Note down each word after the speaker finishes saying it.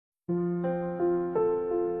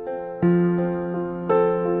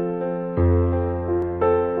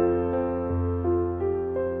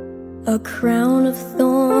A crown of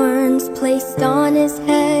thorns placed on his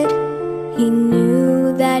head. He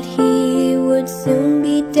knew that he would soon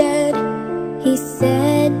be dead. He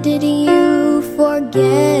said, "Did you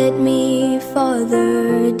forget me,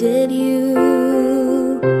 Father, did you?"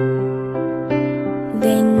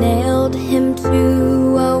 They nailed him to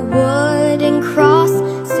a wooden cross.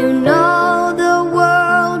 Soon all the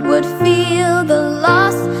world would feel the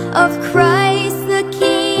loss of Christ the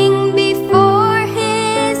King before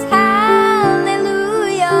his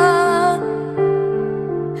hallelujah.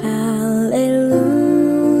 Hallelujah,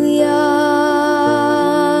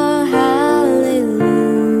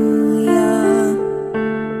 hallelujah,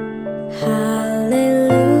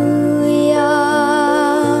 hallelujah,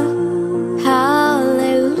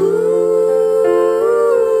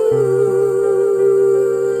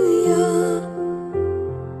 hallelujah.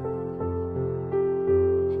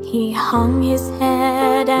 He hung his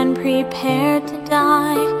head and prepared to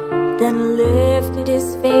die, then lifted his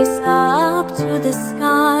face up to the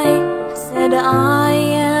sky, said, "I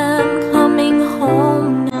am coming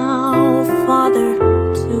home now, Father,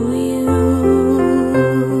 to you."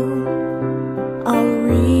 A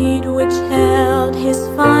reed which held his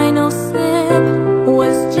final sip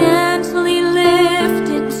was gently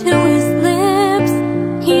lifted to his lips.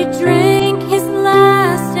 He drank his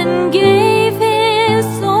last and gave his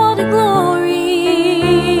soul to glory.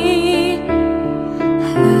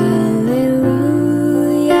 Hallelujah,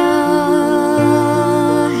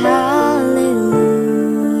 hallelujah,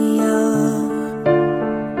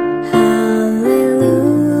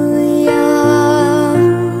 hallelujah,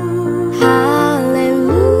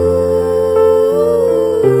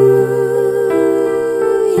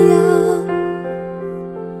 hallelujah.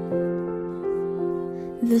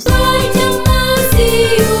 The sight of mercy,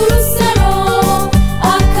 urusaro,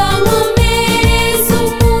 akankomereza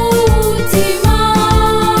umutima,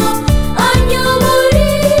 anyobora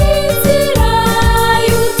inzira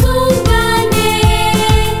y'ubutungane,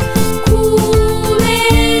 kubera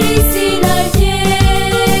izina rye.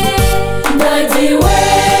 Ndagiwe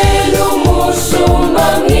n'umushumba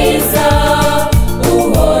mwiza,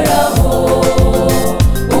 uhoraho,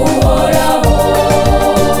 uhoraho.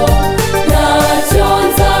 Ntacyo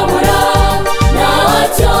nzabura,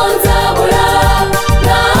 ntacyo nzabura,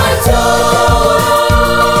 ntacyo,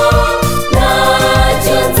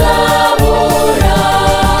 ntacyo nzabura.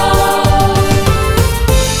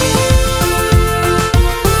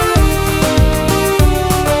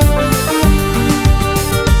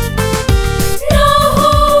 Naho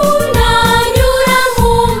nanyura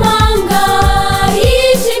mu manga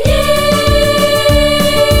yijimye,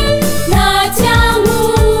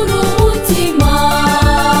 ntacyankura umutima,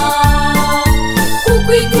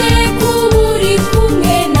 kuko iteka uba uri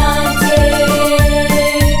kumwe nanjye.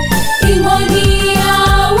 Inkoni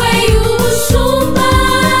yawe y'ubushumba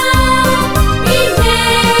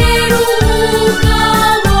intera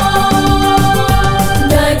ubugabo.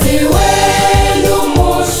 Ndagiwe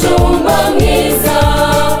n'umushumba mwiza,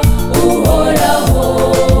 uhoraho,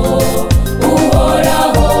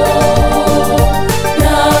 uhoraho.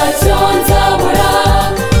 Ntacyo nzabura,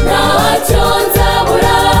 ntacyo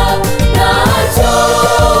nzabura, ntacyo,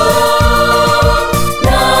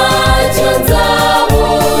 ntacyo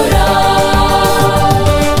nzabura.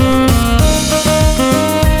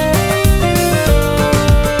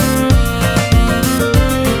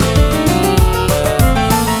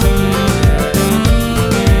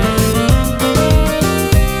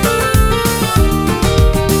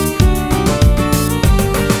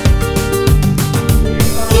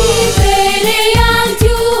 Imbere yanjye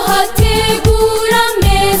uhategura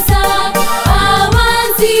ameza,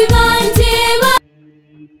 abanzi banjye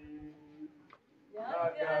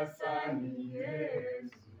Nyagasani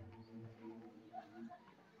Yesu,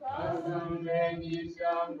 twazanywe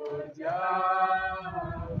n'ijambo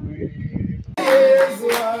ryawe. Yesu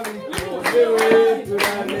abikorewe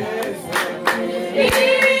turanezerewe.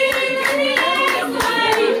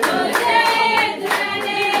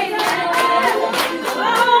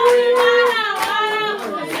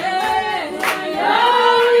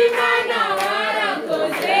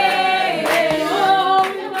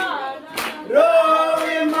 Roho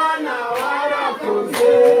Imana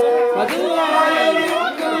warakoze, waduhaye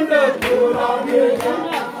urukundo turabwira.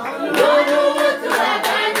 Roho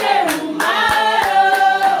turaganje mu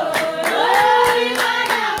mahoro. Roho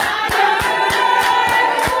Imana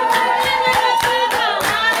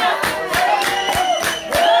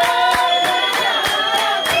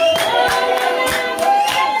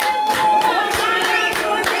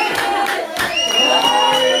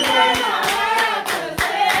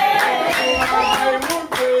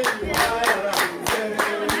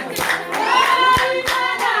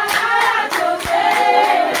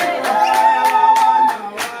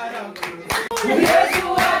Yesu